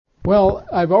Well,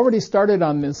 I've already started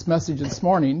on this message this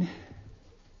morning.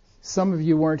 Some of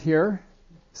you weren't here.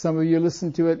 Some of you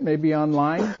listened to it maybe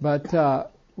online.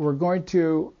 But we're going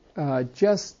to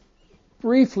just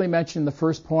briefly mention the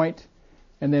first point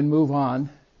and then move on.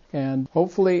 And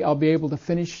hopefully I'll be able to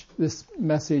finish this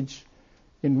message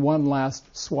in one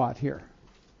last swat here.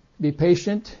 Be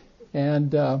patient,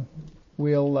 and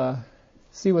we'll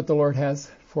see what the Lord has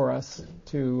for us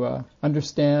to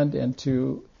understand and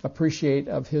to appreciate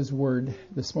of His Word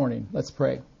this morning. Let's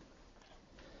pray.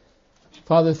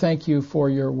 Father, thank you for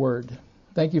your Word.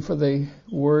 Thank you for the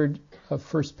Word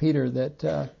of 1 Peter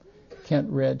that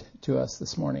Kent read to us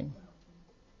this morning.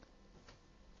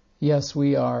 Yes,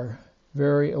 we are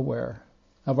very aware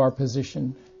of our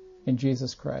position in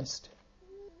Jesus Christ,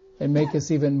 and make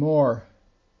us even more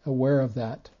aware of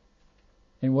that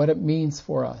and what it means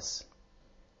for us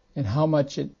and how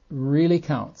much it really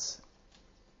counts,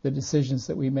 the decisions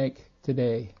that we make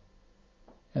today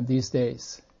and these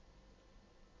days.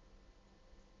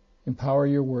 Empower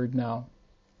your word now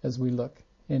as we look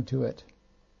into it.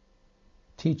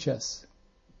 Teach us.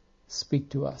 Speak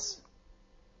to us.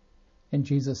 In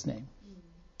Jesus' name,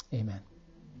 amen.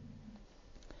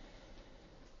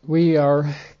 We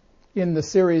are in the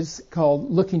series called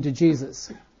Looking to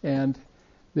Jesus, and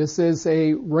this is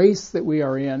a race that we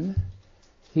are in.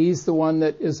 He's the one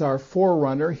that is our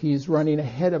forerunner. He's running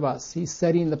ahead of us. He's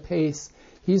setting the pace.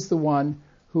 He's the one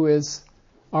who is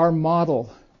our model.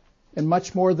 And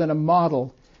much more than a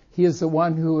model, He is the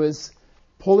one who is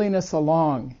pulling us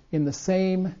along in the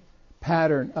same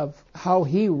pattern of how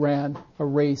He ran a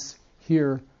race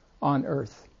here on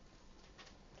earth.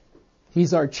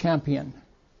 He's our champion.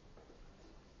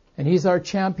 And He's our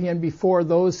champion before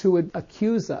those who would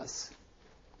accuse us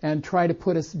and try to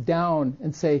put us down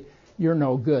and say, you're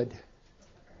no good.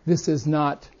 This is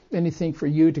not anything for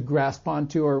you to grasp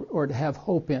onto or to have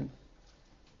hope in.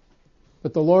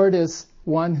 But the Lord is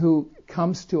one who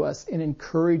comes to us and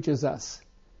encourages us.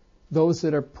 Those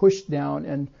that are pushed down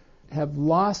and have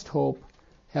lost hope,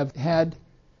 have had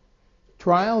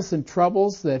trials and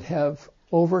troubles that have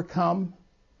overcome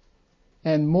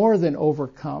and more than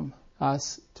overcome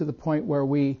us to the point where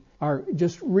we are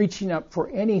just reaching up for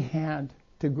any hand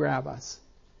to grab us.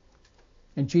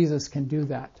 And Jesus can do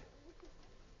that.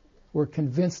 We're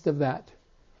convinced of that.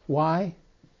 Why?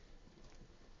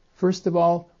 First of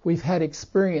all, we've had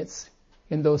experience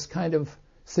in those kind of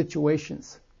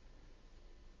situations.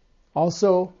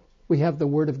 Also, we have the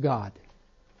Word of God.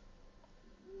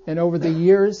 And over the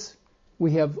years,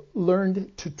 we have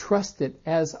learned to trust it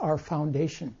as our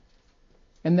foundation.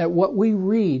 And that what we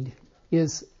read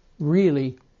is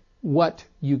really what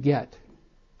you get.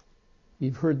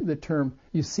 You've heard the term,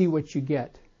 you see what you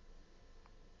get.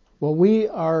 Well, we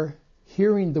are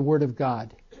hearing the Word of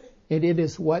God, and it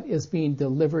is what is being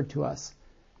delivered to us.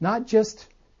 Not just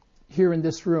here in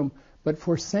this room, but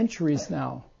for centuries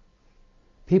now.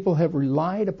 People have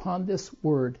relied upon this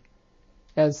Word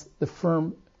as the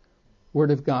firm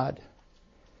Word of God.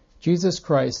 Jesus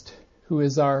Christ, who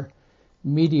is our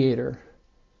mediator,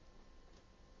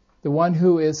 the one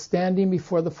who is standing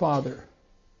before the Father,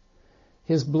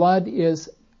 His blood is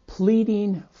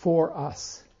pleading for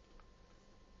us.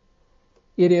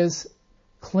 It is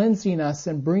cleansing us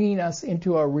and bringing us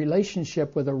into a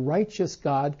relationship with a righteous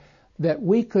God that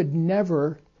we could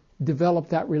never develop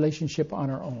that relationship on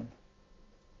our own.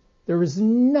 There is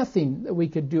nothing that we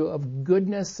could do of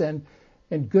goodness and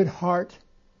good heart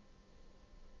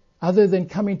other than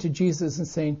coming to Jesus and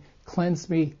saying, cleanse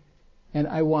me, and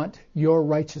I want your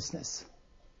righteousness,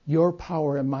 your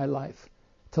power in my life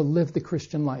to live the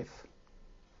Christian life.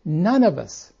 None of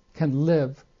us can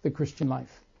live the Christian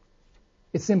life.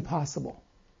 It's impossible.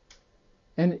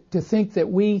 And to think that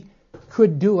we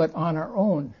could do it on our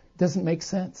own doesn't make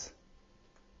sense.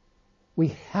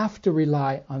 We have to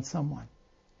rely on someone.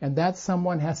 And that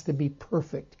someone has to be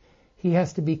perfect. He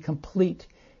has to be complete.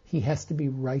 He has to be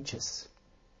righteous.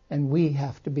 And we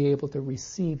have to be able to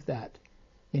receive that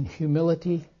in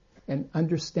humility and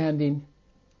understanding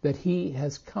that He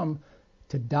has come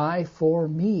to die for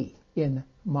me in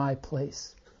my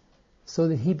place, so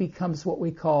that He becomes what we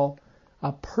call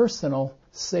a personal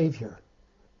Savior,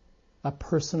 a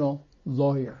personal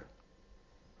lawyer,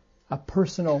 a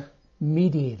personal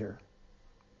mediator.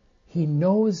 He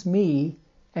knows me,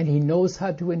 and He knows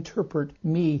how to interpret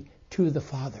me to the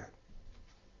Father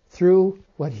through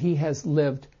what He has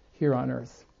lived here on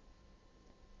earth.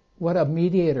 What a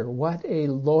mediator, what a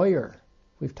lawyer.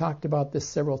 We've talked about this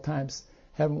several times,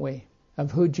 haven't we, of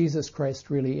who Jesus Christ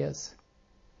really is.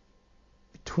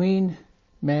 Between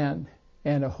man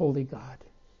and a holy God,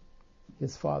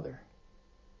 His Father.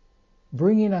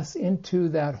 bringing us into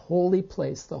that holy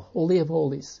place, the Holy of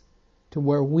Holies, to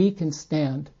where we can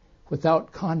stand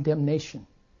without condemnation,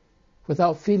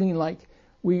 without feeling like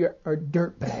we are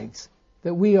dirt bags,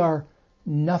 that we are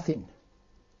nothing.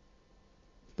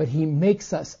 But He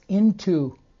makes us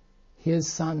into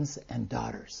His sons and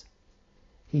daughters.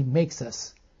 He makes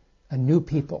us a new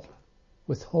people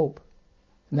with hope.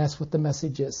 And that's what the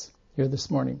message is here this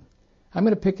morning. I'm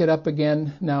going to pick it up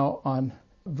again now on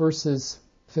verses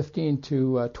 15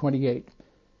 to 28.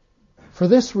 For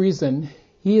this reason,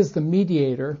 He is the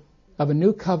mediator of a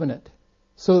new covenant,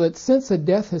 so that since a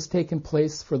death has taken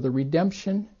place for the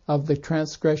redemption of the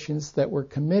transgressions that were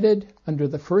committed under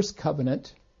the first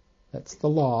covenant, that's the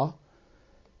law,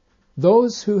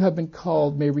 those who have been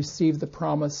called may receive the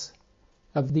promise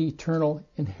of the eternal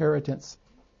inheritance.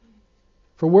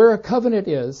 For where a covenant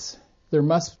is, there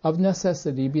must of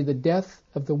necessity be the death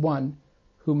of the one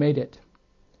who made it.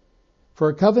 For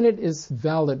a covenant is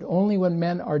valid only when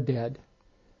men are dead,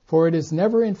 for it is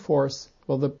never in force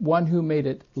while the one who made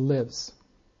it lives.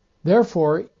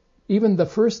 Therefore, even the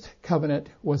first covenant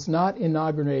was not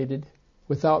inaugurated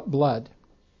without blood.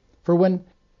 For when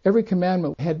every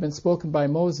commandment had been spoken by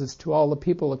Moses to all the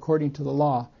people according to the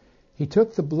law, he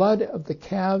took the blood of the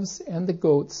calves and the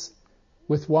goats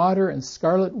with water and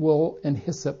scarlet wool and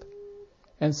hyssop,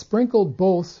 and sprinkled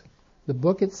both the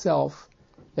book itself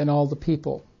and all the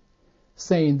people,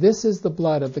 saying, This is the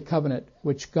blood of the covenant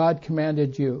which God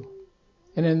commanded you.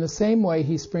 And in the same way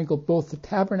he sprinkled both the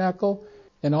tabernacle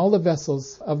and all the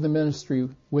vessels of the ministry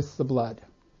with the blood.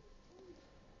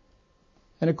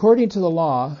 And according to the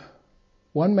law,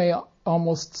 one may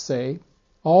almost say,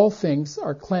 all things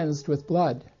are cleansed with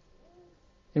blood,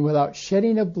 and without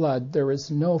shedding of blood there is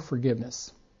no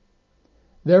forgiveness.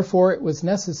 Therefore it was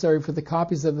necessary for the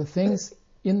copies of the things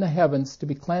in the heavens to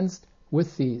be cleansed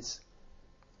with these,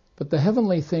 but the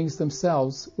heavenly things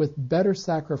themselves with better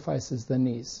sacrifices than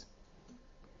these.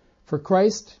 For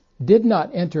Christ did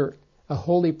not enter a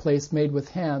holy place made with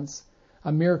hands,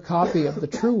 a mere copy of the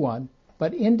true one,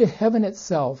 but into heaven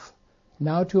itself,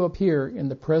 now to appear in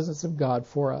the presence of God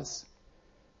for us.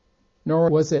 Nor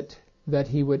was it that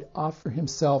he would offer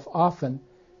himself often,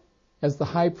 as the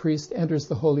high priest enters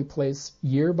the holy place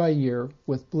year by year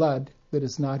with blood that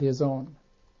is not his own.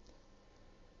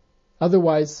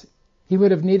 Otherwise, he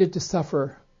would have needed to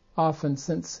suffer often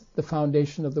since the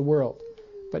foundation of the world.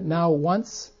 But now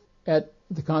once at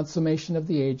the consummation of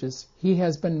the ages, he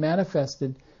has been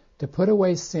manifested to put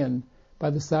away sin by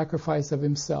the sacrifice of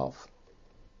himself.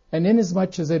 And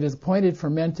inasmuch as it is appointed for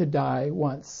men to die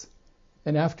once,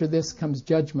 and after this comes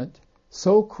judgment,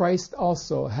 so Christ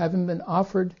also, having been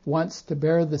offered once to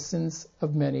bear the sins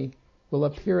of many, will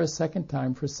appear a second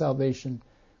time for salvation,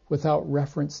 without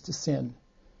reference to sin,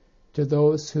 to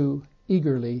those who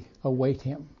eagerly await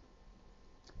him.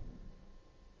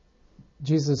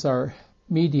 Jesus, our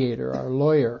mediator, our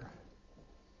lawyer.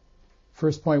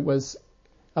 First point was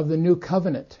of the new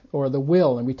covenant, or the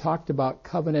will, and we talked about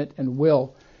covenant and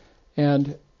will.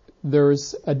 And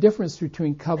there's a difference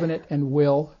between covenant and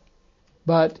will,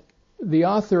 but the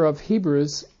author of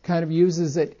Hebrews kind of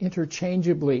uses it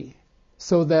interchangeably,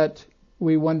 so that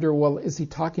we wonder, well, is he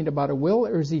talking about a will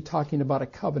or is he talking about a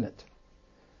covenant?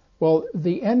 Well,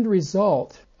 the end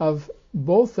result of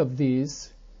both of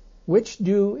these, which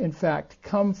do in fact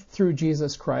come through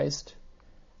Jesus Christ,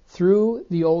 through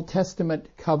the Old Testament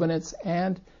covenants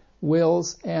and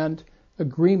wills and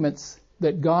agreements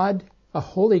that God, a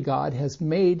holy God, has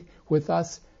made with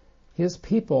us, his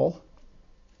people,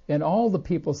 and all the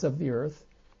peoples of the earth,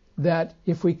 that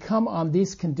if we come on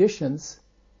these conditions,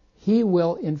 he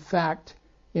will in fact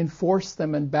enforce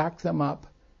them and back them up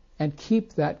and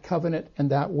keep that covenant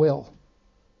and that will.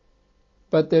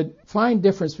 But the fine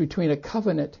difference between a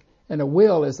covenant and a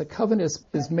will is a covenant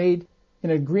is made in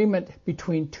agreement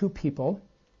between two people,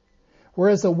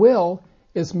 whereas a will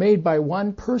is made by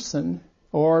one person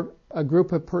or a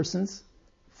group of persons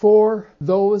for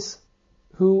those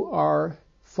who are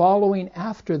following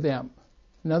after them.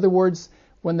 In other words,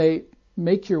 when they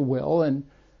make your will, and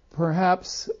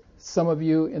perhaps some of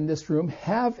you in this room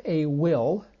have a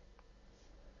will,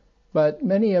 but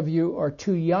many of you are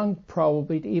too young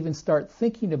probably to even start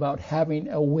thinking about having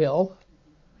a will.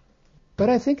 But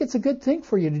I think it's a good thing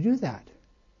for you to do that.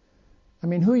 I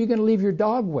mean, who are you going to leave your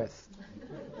dog with?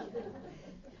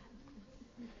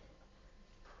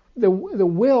 The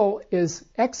will is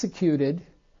executed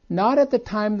not at the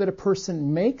time that a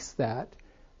person makes that.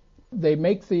 They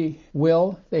make the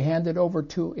will, they hand it over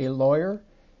to a lawyer,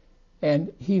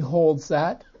 and he holds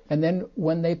that. And then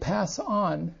when they pass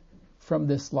on from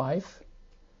this life,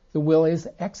 the will is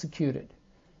executed.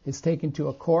 It's taken to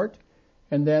a court,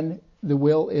 and then the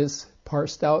will is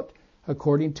parsed out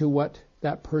according to what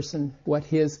that person, what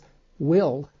his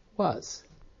will was.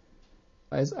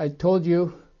 As I told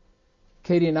you,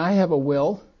 Katie and I have a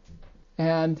will,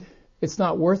 and it's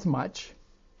not worth much.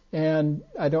 And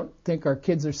I don't think our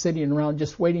kids are sitting around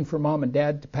just waiting for mom and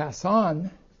dad to pass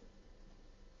on.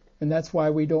 And that's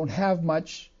why we don't have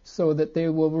much, so that they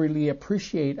will really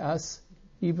appreciate us,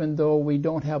 even though we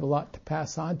don't have a lot to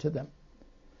pass on to them.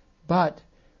 But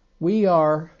we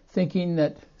are thinking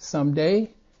that someday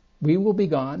we will be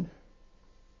gone,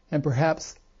 and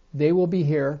perhaps they will be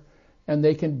here, and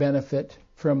they can benefit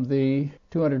from the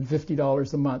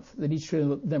 $250 a month that each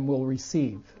of them will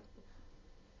receive.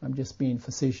 I'm just being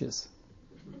facetious.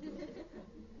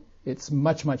 It's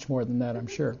much, much more than that, I'm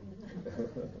sure.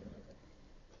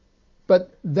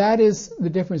 But that is the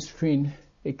difference between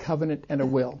a covenant and a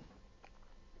will.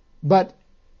 But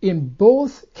in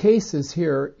both cases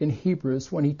here in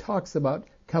Hebrews, when he talks about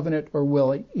covenant or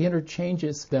will, he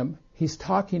interchanges them. He's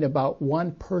talking about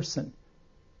one person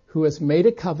who has made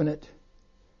a covenant,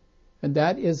 and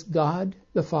that is God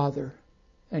the Father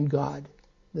and God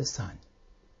the Son.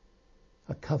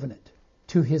 A covenant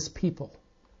to his people.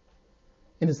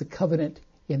 And is a covenant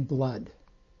in blood.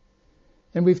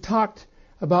 And we've talked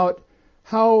about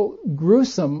how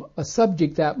gruesome a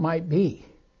subject that might be.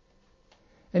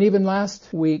 And even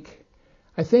last week,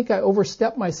 I think I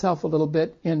overstepped myself a little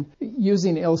bit in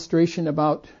using an illustration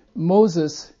about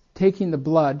Moses taking the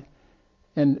blood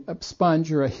and a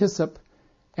sponge or a hyssop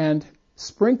and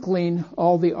sprinkling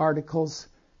all the articles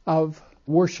of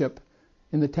worship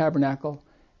in the tabernacle.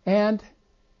 And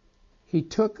he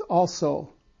took also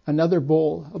another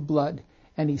bowl of blood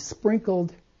and he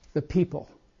sprinkled the people.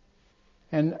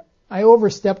 And I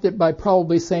overstepped it by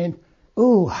probably saying,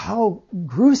 "Ooh, how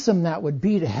gruesome that would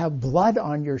be to have blood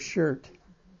on your shirt."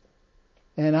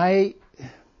 And I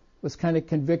was kind of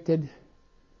convicted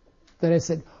that I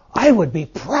said, I would be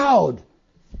proud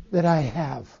that I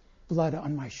have blood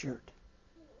on my shirt.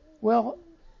 Well,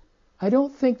 I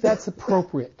don't think that's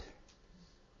appropriate.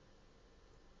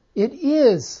 It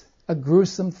is a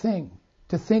gruesome thing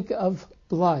to think of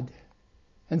blood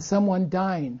and someone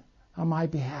dying on my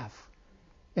behalf.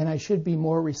 And I should be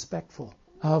more respectful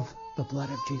of the blood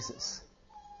of Jesus.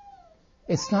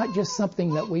 It's not just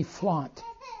something that we flaunt.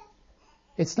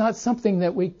 It's not something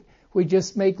that we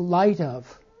just make light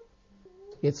of.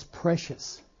 It's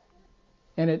precious.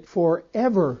 And it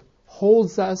forever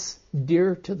holds us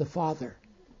dear to the Father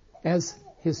as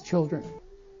his children.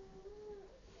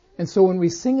 And so when we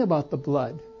sing about the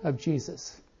blood of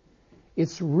Jesus,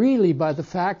 it's really by the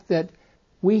fact that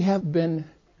we have been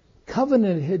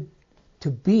covenanted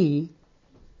to be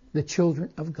the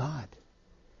children of God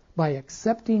by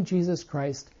accepting Jesus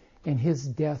Christ and his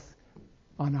death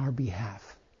on our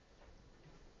behalf.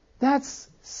 That's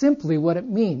simply what it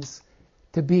means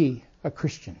to be a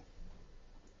Christian.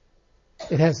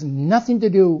 It has nothing to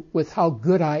do with how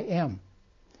good I am.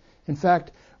 In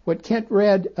fact, what Kent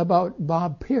read about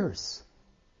Bob Pierce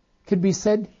could be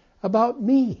said about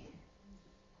me.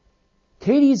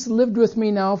 Katie's lived with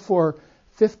me now for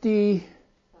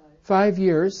 55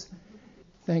 years.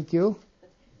 Thank you.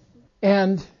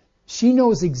 And she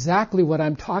knows exactly what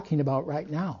I'm talking about right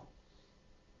now.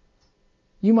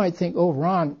 You might think, oh,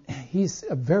 Ron, he's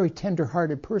a very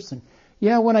tender-hearted person.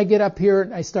 Yeah, when I get up here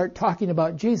and I start talking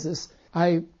about Jesus,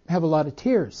 I have a lot of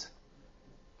tears.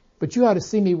 But you ought to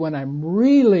see me when I'm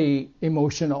really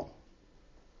emotional.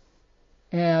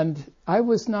 And I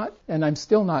was not, and I'm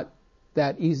still not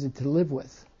that easy to live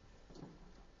with.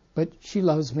 But she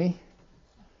loves me.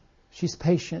 She's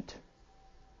patient.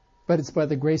 But it's by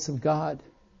the grace of God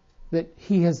that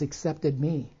he has accepted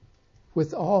me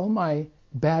with all my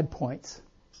bad points.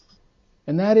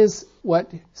 And that is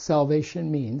what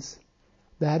salvation means.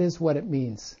 That is what it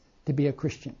means to be a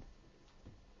Christian.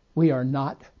 We are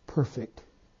not perfect,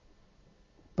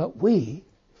 but we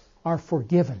are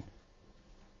forgiven.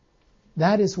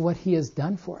 That is what he has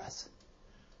done for us.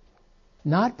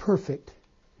 Not perfect,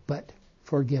 but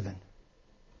forgiven.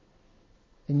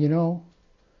 And you know,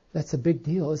 that's a big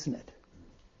deal, isn't it?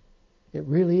 It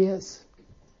really is.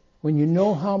 When you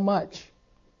know how much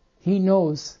he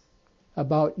knows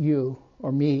about you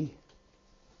or me,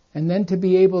 and then to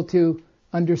be able to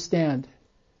understand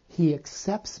he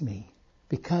accepts me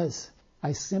because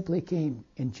I simply came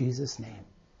in Jesus' name.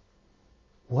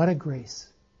 What a grace.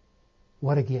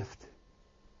 What a gift.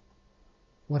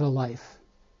 What a life.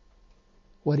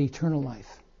 What eternal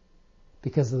life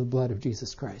because of the blood of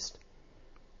Jesus Christ.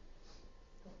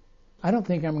 I don't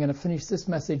think I'm going to finish this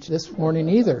message this morning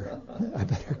either. I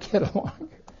better get along.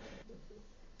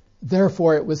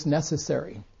 Therefore, it was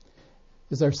necessary.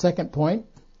 Is our second point.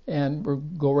 And we'll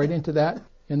go right into that.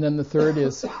 And then the third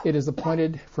is, it is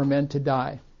appointed for men to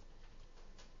die.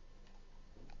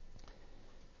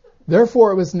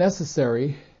 Therefore it was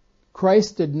necessary,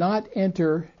 Christ did not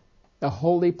enter a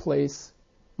holy place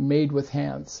made with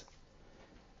hands.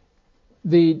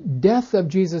 The death of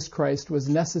Jesus Christ was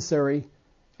necessary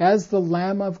as the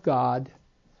Lamb of God,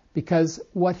 because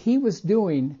what he was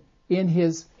doing in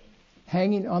his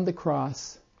hanging on the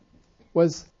cross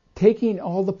was taking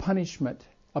all the punishment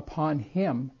upon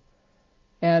him,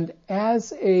 and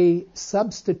as a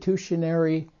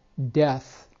substitutionary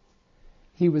death,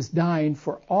 he was dying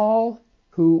for all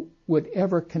who would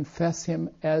ever confess him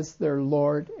as their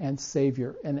Lord and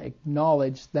Savior and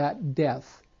acknowledge that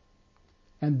death,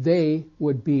 and they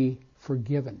would be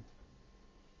forgiven.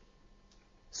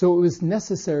 So it was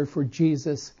necessary for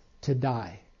Jesus to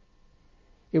die.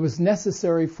 It was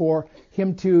necessary for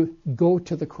him to go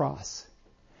to the cross.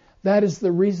 That is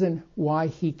the reason why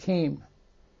he came.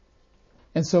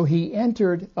 And so he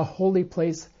entered a holy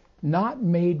place not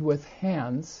made with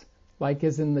hands, like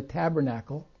as in the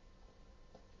tabernacle,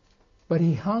 but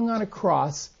he hung on a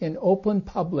cross in open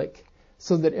public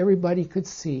so that everybody could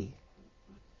see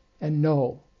and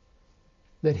know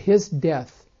that his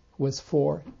death was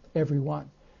for everyone.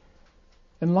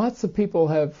 And lots of people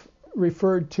have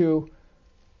referred to,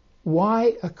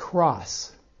 why a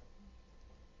cross?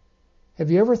 Have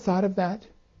you ever thought of that?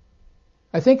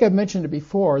 I think I've mentioned it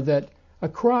before, that a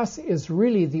cross is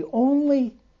really the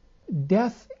only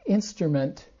death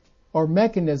instrument or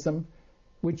mechanism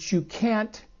which you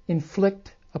can't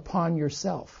inflict upon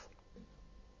yourself.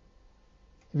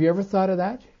 Have you ever thought of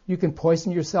that? You can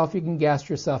poison yourself, you can gas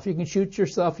yourself, you can shoot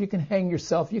yourself, you can hang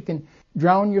yourself, you can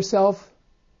drown yourself,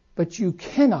 but you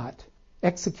cannot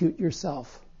execute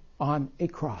yourself on a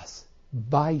cross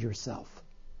by yourself.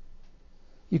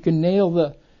 You can nail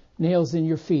the nails in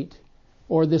your feet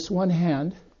or this one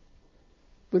hand,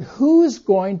 but who's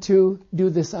going to do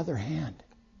this other hand?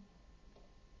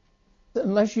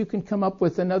 Unless you can come up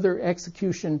with another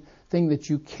execution thing that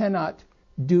you cannot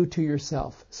do to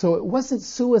yourself. So it wasn't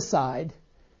suicide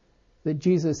that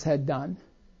Jesus had done.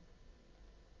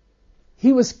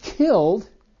 He was killed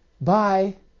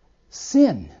by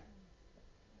sin.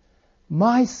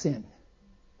 My sin.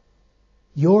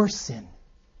 Your sin.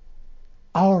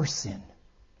 Our sin.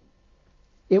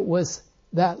 It was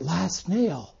that last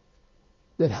nail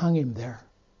that hung him there,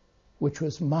 which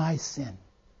was my sin,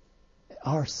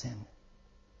 our sin.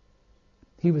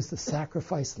 He was the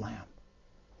sacrificed lamb.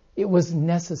 It was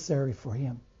necessary for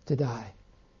him to die.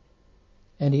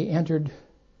 And he entered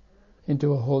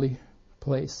into a holy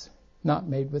place, not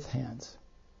made with hands.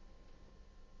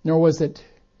 Nor was it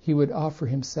he would offer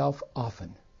himself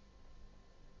often.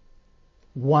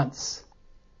 Once.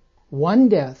 One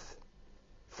death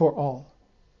for all.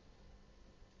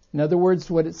 In other words,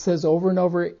 what it says over and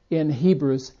over in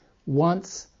Hebrews,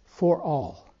 once for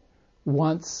all.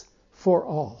 Once for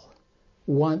all.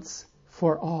 Once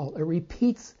for all. It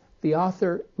repeats, the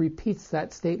author repeats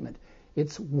that statement.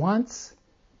 It's once,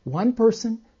 one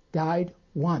person died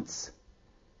once.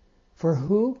 For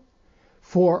who?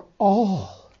 For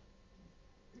all.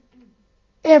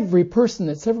 Every person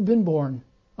that's ever been born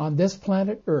on this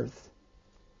planet Earth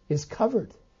is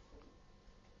covered.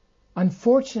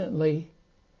 Unfortunately,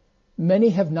 many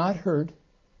have not heard,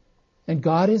 and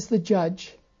God is the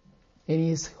judge, and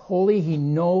He is holy. He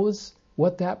knows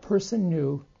what that person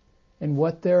knew and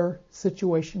what their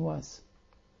situation was.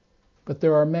 But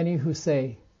there are many who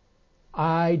say,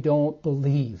 I don't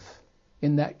believe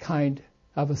in that kind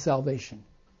of a salvation.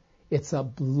 It's a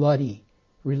bloody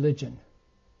religion,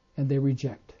 and they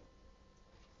reject.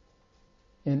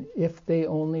 And if they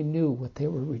only knew what they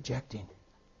were rejecting.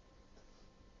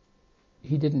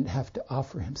 He didn't have to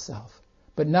offer himself.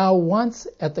 But now, once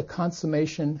at the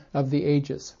consummation of the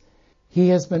ages, he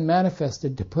has been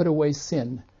manifested to put away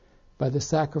sin by the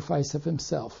sacrifice of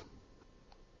himself.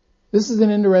 This is an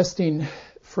interesting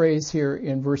phrase here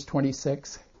in verse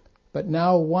 26. But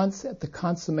now, once at the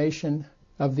consummation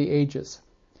of the ages.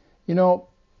 You know,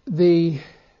 the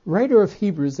writer of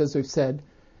Hebrews, as we've said,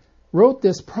 wrote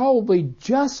this probably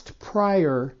just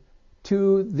prior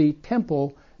to the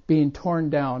temple being torn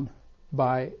down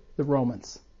by the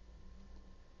Romans.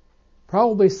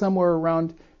 Probably somewhere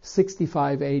around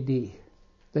 65 AD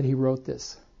that he wrote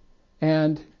this.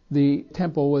 And the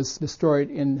temple was destroyed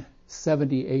in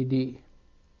 70 AD.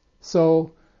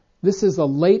 So this is a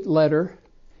late letter.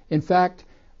 In fact,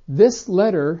 this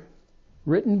letter,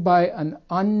 written by an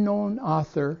unknown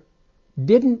author,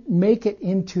 didn't make it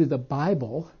into the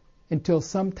Bible until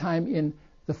sometime in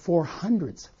the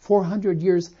 400s, 400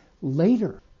 years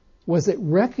later. was it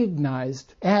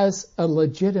recognized as a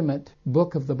legitimate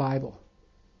book of the Bible.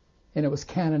 And it was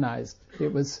canonized.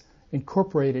 It was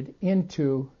incorporated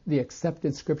into the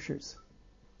accepted scriptures.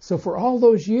 So for all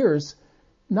those years,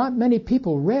 not many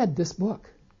people read this book.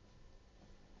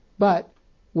 But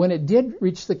when it did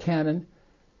reach the canon,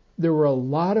 there were a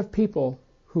lot of people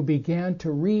who began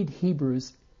to read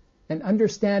Hebrews and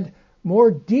understand more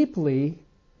deeply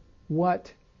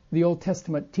what the Old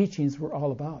Testament teachings were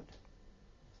all about.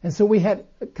 And so we had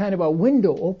kind of a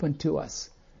window open to us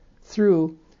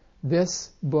through this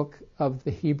book of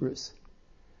the Hebrews.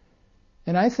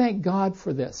 And I thank God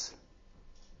for this.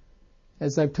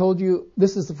 As I've told you,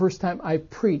 this is the first time I've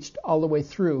preached all the way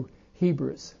through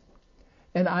Hebrews.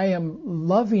 And I am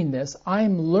loving this.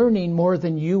 I'm learning more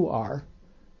than you are.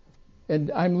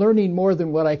 And I'm learning more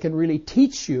than what I can really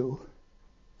teach you.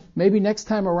 Maybe next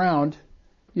time around,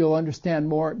 you'll understand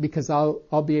more because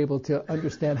I'll be able to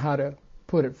understand how to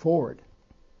put it forward.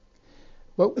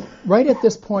 But right at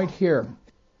this point here,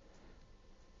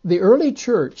 the early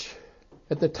church,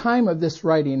 at the time of this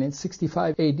writing in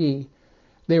 65 AD,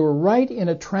 they were right in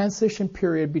a transition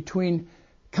period between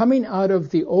coming out of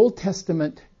the Old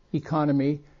Testament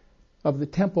economy of the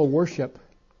temple worship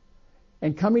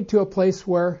and coming to a place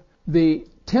where the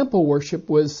temple worship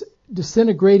was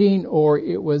disintegrating, or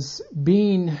it was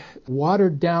being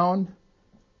watered down.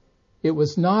 It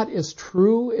was not as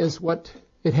true as what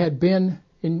it had been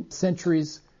in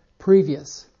centuries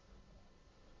previous.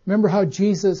 Remember how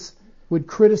Jesus would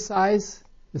criticize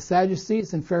the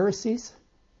Sadducees and Pharisees?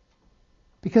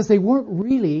 Because they weren't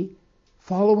really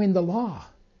following the law.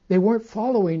 They weren't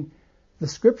following the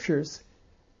scriptures.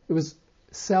 It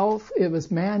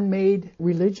was man-made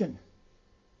religion.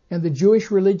 And the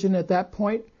Jewish religion at that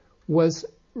point was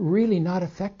really not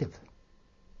effective.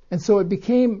 And so it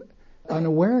became an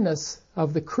awareness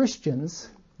of the Christians,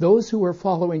 those who were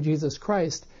following Jesus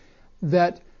Christ,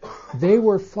 that they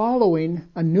were following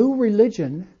a new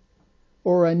religion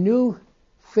or a new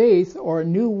faith or a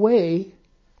new way.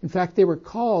 In fact, they were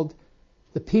called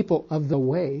the people of the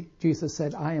way. Jesus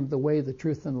said, I am the way, the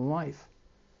truth, and the life.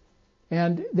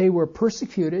 And they were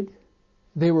persecuted.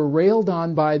 They were railed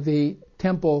on by the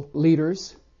temple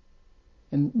leaders.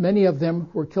 And many of them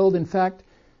were killed. In fact,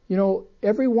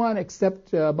 everyone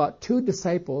except about 2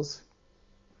 disciples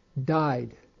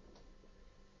died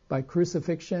by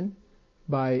crucifixion,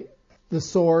 by the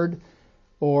sword,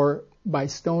 or by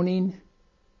stoning.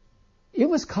 It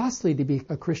was costly to be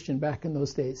a Christian back in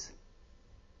those days.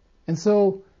 And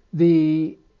so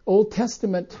the Old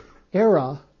Testament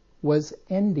era was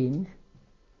ending.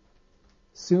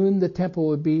 Soon the temple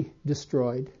would be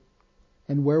destroyed.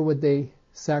 And where would they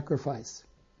sacrifice?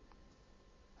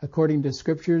 According to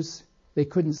scriptures, they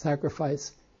couldn't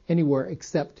sacrifice anywhere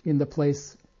except in the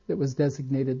place that was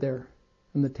designated there,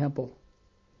 in the temple.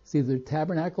 It's either the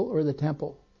tabernacle or the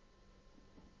temple.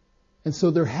 And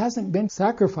so there hasn't been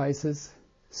sacrifices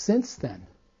since then.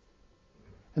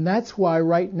 And that's why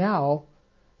right now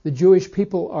the Jewish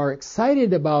people are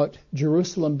excited about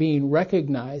Jerusalem being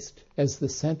recognized as the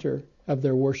center of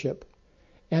their worship.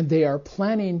 And they are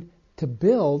planning to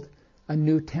build a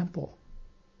new temple.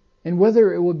 And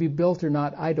whether it will be built or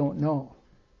not, I don't know.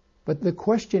 But the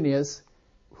question is,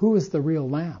 who is the real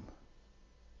Lamb?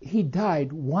 He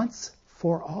died once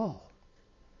for all.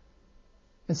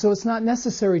 And so it's not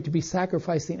necessary to be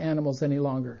sacrificing animals any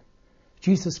longer.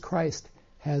 Jesus Christ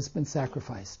has been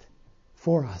sacrificed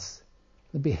for us,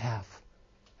 on behalf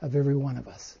of every one of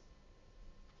us.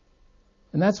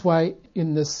 And that's why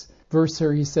in this verse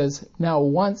here he says, now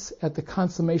once at the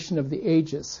consummation of the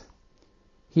ages,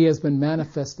 he has been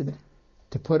manifested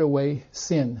to put away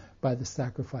sin by the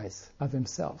sacrifice of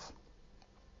himself.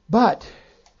 But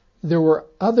there were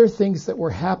other things that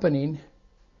were happening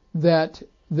that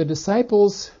the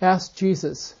disciples asked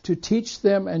Jesus to teach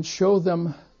them and show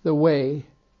them the way.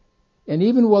 And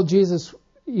even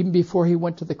before he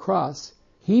went to the cross,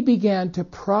 he began to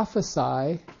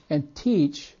prophesy and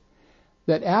teach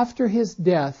that after his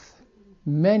death,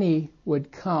 many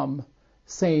would come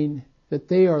saying that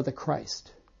they are the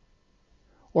Christ,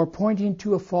 or pointing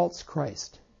to a false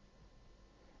Christ.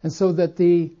 And so that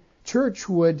the church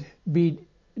would be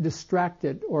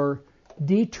distracted or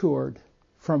detoured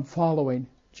from following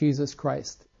Jesus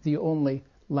Christ, the only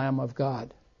Lamb of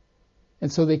God.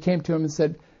 And so they came to him and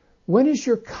said, when is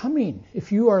your coming?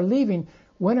 If you are leaving,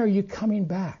 when are you coming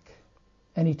back?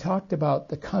 And he talked about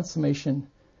the consummation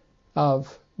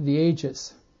of the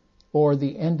ages, or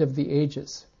the end of the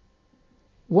ages.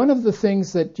 One of the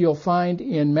things that you'll find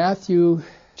in Matthew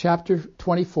chapter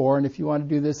 24, and if you want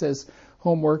to do this as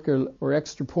homework or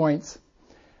extra points,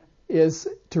 is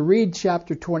to read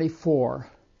chapter 24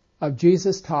 of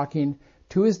Jesus talking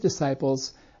to his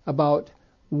disciples about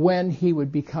when he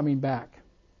would be coming back.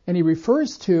 And he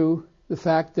refers to the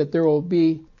fact that there will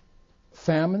be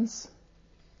famines,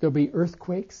 there'll be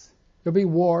earthquakes, there'll be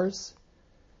wars,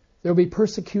 there'll be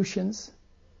persecutions.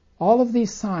 All of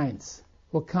these signs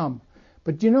will come.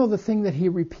 But do you know the thing that he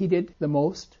repeated the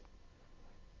most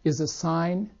is a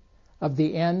sign of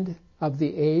the end of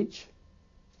the age?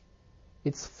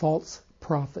 It's false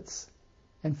prophets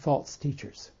and false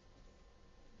teachers.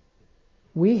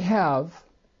 We have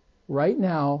right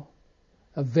now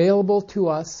available to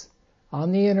us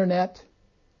on the internet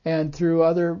and through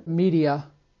other media,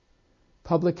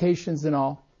 publications and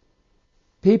all,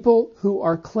 people who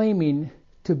are claiming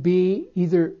to be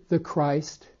either the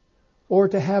Christ or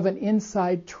to have an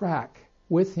inside track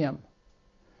with him.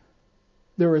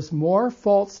 There is more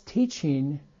false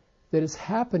teaching that is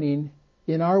happening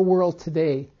in our world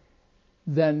today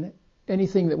than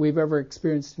anything that we've ever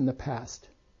experienced in the past.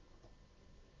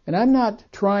 And I'm not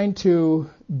trying to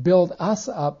build us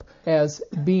up as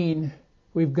being,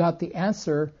 we've got the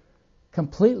answer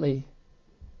completely.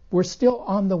 We're still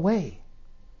on the way.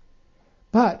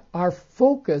 But our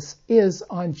focus is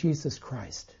on Jesus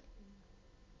Christ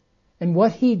and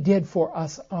what he did for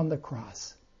us on the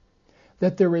cross.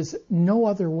 That there is no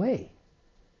other way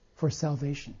for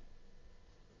salvation.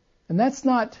 And that's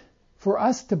not for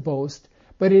us to boast,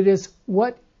 but it is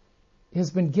what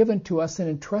has been given to us and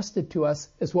entrusted to us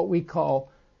as what we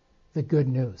call the good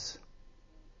news.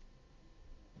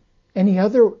 Any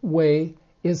other way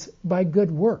is by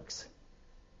good works.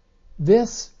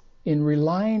 This in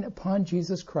relying upon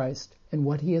Jesus Christ and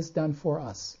what he has done for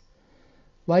us.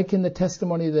 Like in the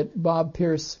testimony that Bob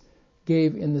Pierce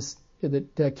gave in this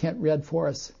that Kent read for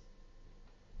us.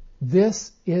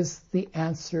 This is the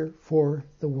answer for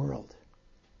the world.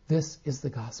 This is the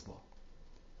gospel.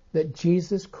 That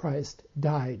Jesus Christ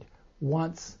died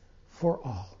once for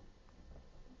all.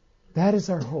 That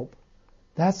is our hope.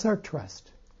 That's our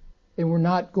trust. And we're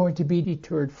not going to be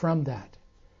deterred from that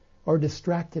or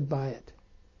distracted by it.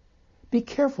 Be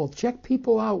careful. Check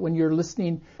people out when you're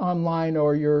listening online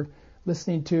or you're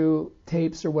listening to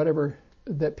tapes or whatever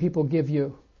that people give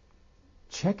you.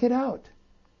 Check it out.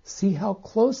 See how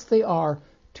close they are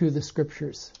to the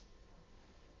Scriptures.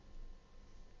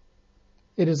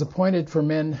 It is appointed for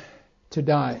men to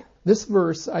die. This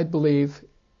verse, I believe,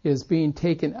 is being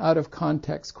taken out of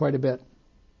context quite a bit.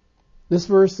 This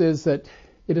verse is that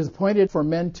it is appointed for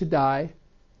men to die,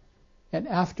 and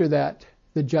after that,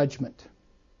 the judgment.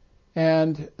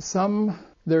 And some,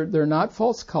 they're not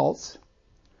false cults.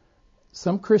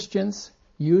 Some Christians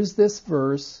use this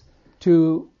verse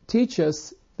to teach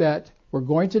us that we're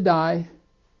going to die,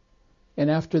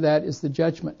 and after that is the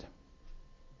judgment.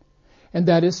 And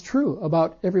that is true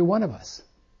about every one of us.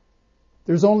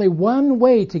 There's only one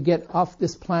way to get off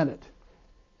this planet,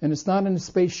 and it's not in a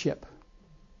spaceship.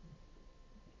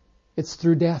 It's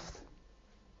through death.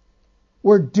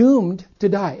 We're doomed to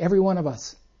die, every one of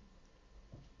us.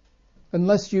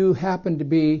 Unless you happen to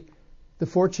be the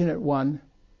fortunate one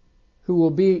who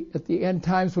will be at the end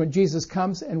times when Jesus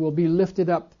comes and will be lifted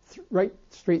up right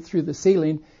straight through the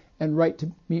ceiling and right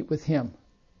to meet with him.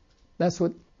 That's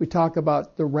what we talk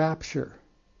about, the rapture.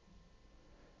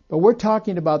 But we're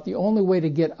talking about the only way to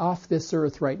get off this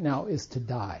earth right now is to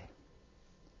die.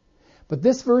 But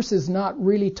this verse is not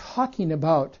really talking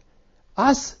about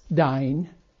us dying.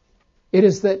 It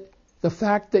is that the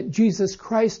fact that Jesus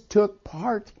Christ took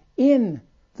part in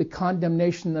the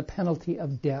condemnation and the penalty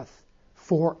of death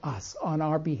for us on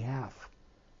our behalf.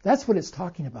 That's what it's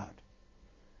talking about.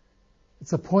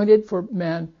 It's appointed for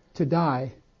man to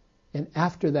die, and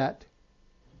after that,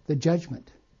 the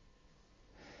judgment.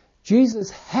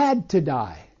 Jesus had to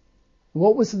die.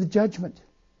 What was the judgment?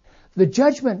 The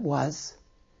judgment was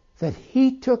that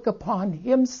he took upon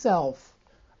himself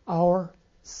our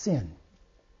sin.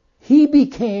 He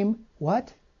became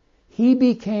what? He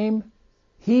became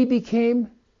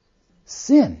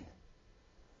sin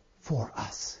for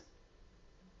us.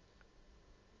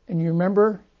 And you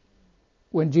remember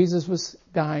when Jesus was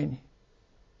dying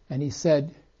and he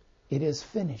said, "It is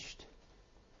finished."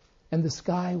 And the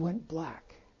sky went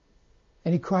black.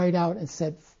 And he cried out and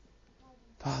said,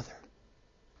 "Father,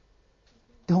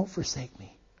 don't forsake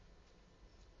me."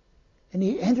 And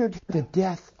he entered into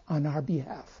death on our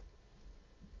behalf.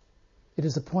 It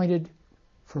is appointed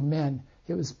for men.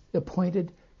 It was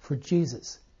appointed for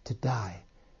Jesus to die.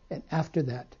 And after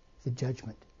that, the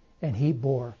judgment. And he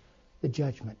bore the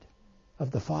judgment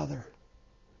of the Father,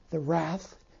 the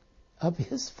wrath of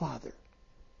his Father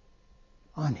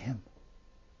on him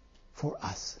for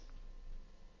us.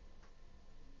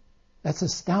 That's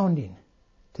astounding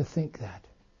to think that.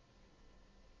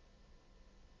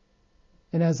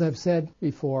 And as I've said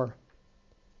before,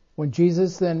 when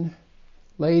Jesus then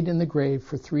laid in the grave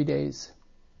for 3 days,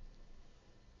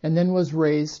 and then was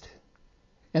raised,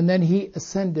 and then he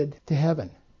ascended to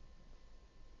heaven,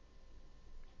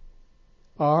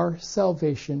 our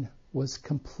salvation was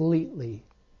completely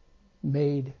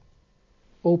made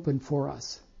open for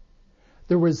us.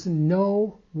 There was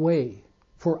no way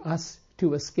for us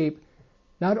to escape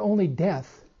not only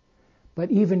death, but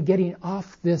even getting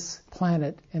off this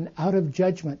planet and out of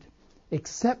judgment,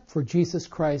 except for Jesus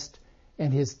Christ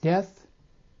and his death,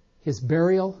 his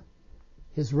burial,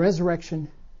 his resurrection,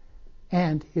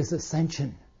 and his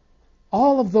ascension.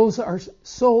 All of those are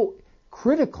so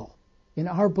critical in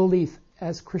our belief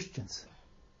as Christians.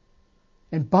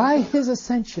 And by his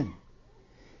ascension,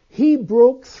 he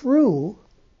broke through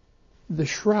the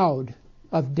shroud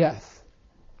of death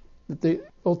that the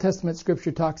Old Testament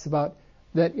scripture talks about,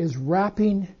 that is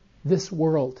wrapping this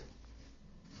world.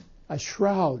 A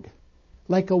shroud,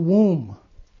 like a womb.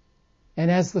 And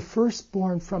as the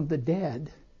firstborn from the dead,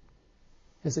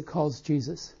 as it calls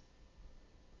Jesus,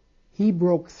 he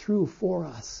broke through for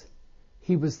us.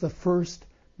 He was the first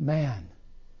man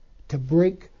to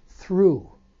break through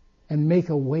and make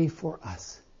a way for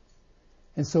us.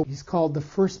 And so he's called the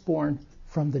firstborn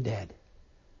from the dead.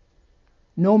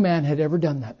 No man had ever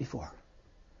done that before.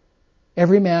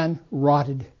 Every man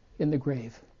rotted in the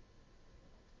grave.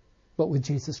 But with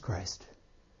Jesus Christ,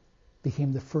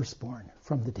 became the firstborn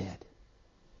from the dead.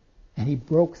 And he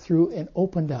broke through and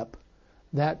opened up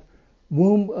that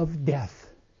womb of death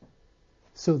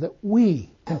so that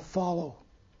we can follow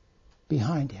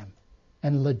behind him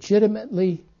and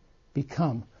legitimately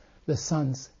become the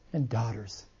sons and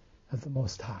daughters of the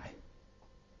Most High.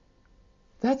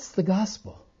 That's the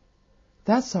gospel.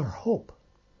 That's our hope.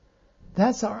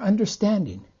 That's our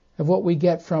understanding of what we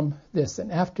get from this.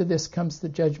 And after this comes the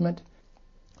judgment.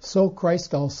 So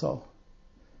Christ also,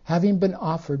 having been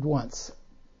offered once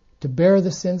to bear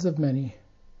the sins of many,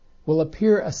 will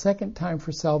appear a second time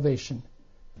for salvation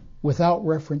without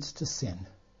reference to sin.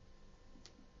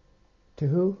 To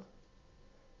who?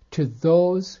 To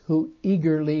those who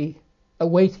eagerly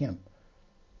await him.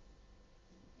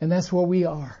 And that's where we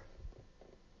are.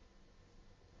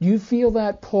 Do you feel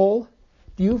that pull?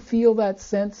 Do you feel that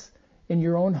sense in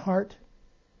your own heart?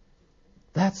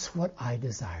 That's what I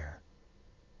desire.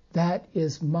 That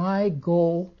is my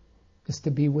goal, is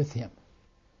to be with him.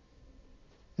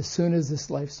 As soon as this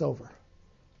life's over,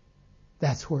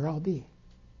 that's where I'll be.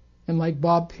 And like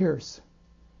Bob Pierce,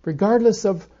 regardless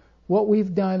of what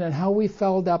we've done and how we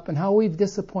fouled up and how we've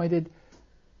disappointed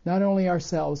not only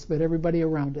ourselves but everybody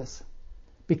around us,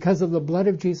 because of the blood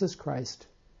of Jesus Christ,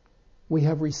 we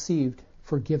have received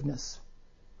forgiveness.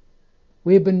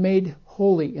 We have been made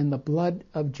holy in the blood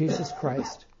of Jesus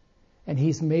Christ, and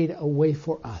he's made a way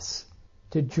for us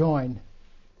to join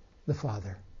the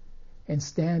Father and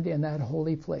stand in that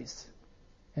holy place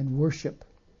and worship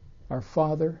our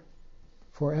Father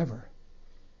forever,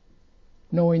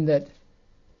 knowing that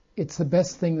it's the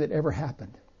best thing that ever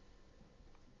happened